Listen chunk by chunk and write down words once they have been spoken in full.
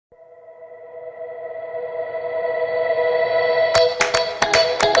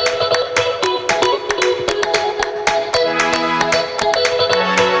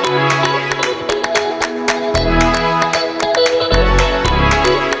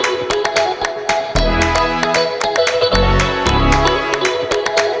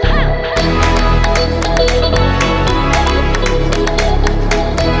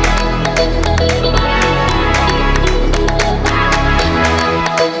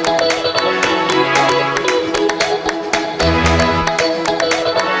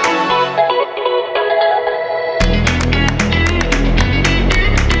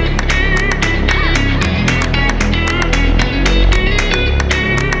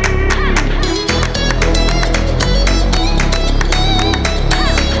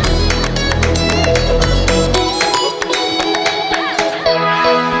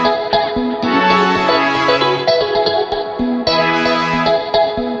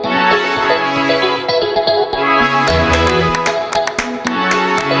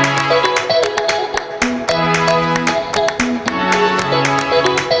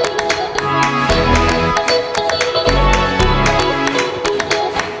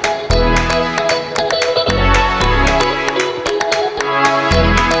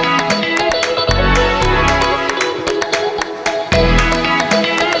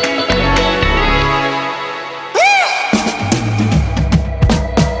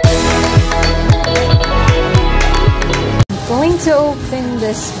to open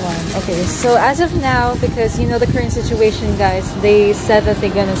this one. Okay, so as of now, because you know the current situation, guys, they said that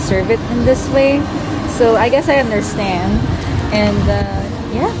they're gonna serve it in this way. So I guess I understand. And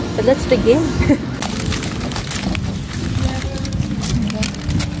yeah, but let's begin.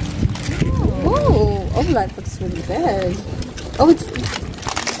 Oh, that looks really good. Oh, it's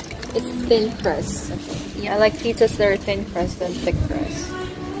thin crust. Okay. Yeah, I like pizzas that are thin crust than thick crust.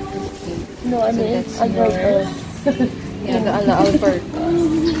 Okay. No, I mean, so that's yours. Yeah, the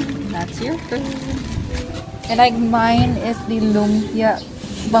Albertos. That's your first. And like mine is the lumpia,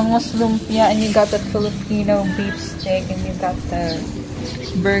 bangos lumpia, and you got the Filipino beef steak, and you got the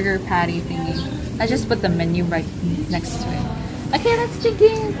burger patty thingy. I just put the menu right next to it. Okay, let's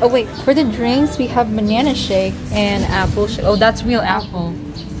begin. Oh wait, for the drinks we have banana shake and apple shake. Oh, that's real apple.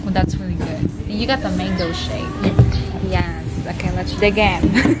 Oh, that's really good. And you got the mango shake. Yes. Okay, let's dig in.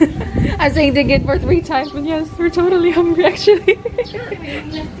 I'm saying dig in for 3 times, but yes, we're totally hungry actually.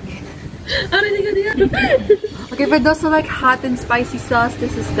 Okay, for those who like hot and spicy sauce,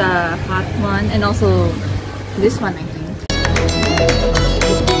 this is the hot one, and also this one, I think.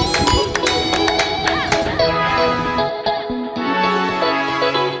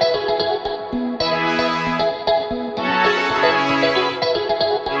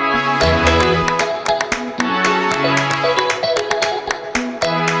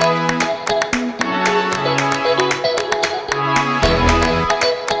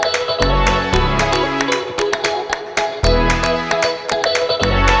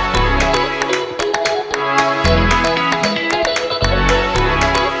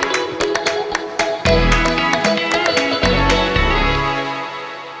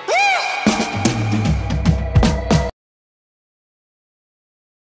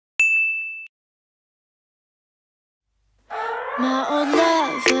 My old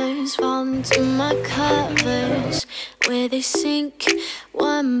lovers fall into my covers, where they sink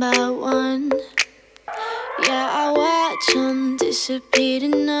one by one. Yeah, I watch them disappear to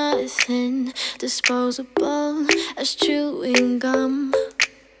nothing, disposable as chewing gum.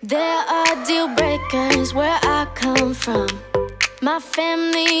 There are deal breakers where I come from. My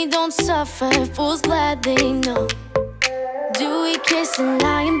family don't suffer, fools glad they know. Do we kiss and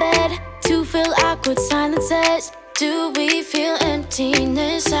lie in bed to fill awkward silences? Do we feel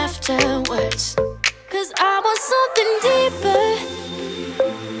emptiness afterwards? 'Cause I want something deeper.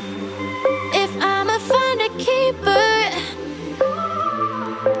 If I'ma find a keeper,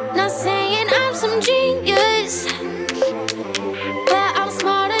 not saying I'm some genius, but I'm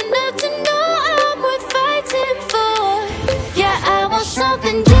smart enough to know I'm worth fighting for. Yeah, I want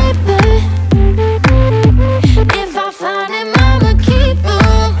something deeper. If I find him, I'ma keep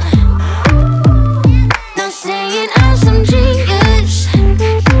him. Not saying I'm some genius,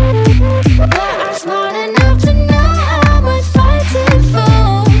 but I'm smart enough to know I'm worth fighting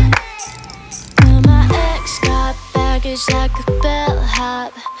for. Well, my ex got baggage like a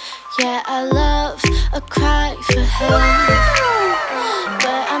bellhop. Yeah, I love a cry for help,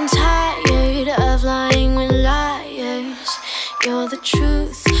 but I'm tired of lying with liars. You're the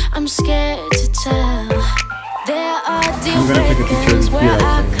truth, I'm scared to tell. There are deal breakers where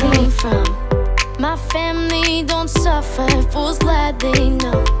I come from. My family don't suffer, fools glad they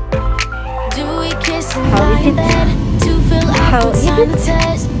know. Do we kiss and lie in bed to fill awkward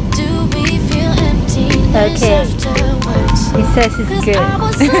silences? Do we feel emptiness afterwards? He says it's good. I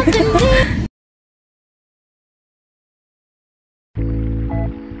want something deep.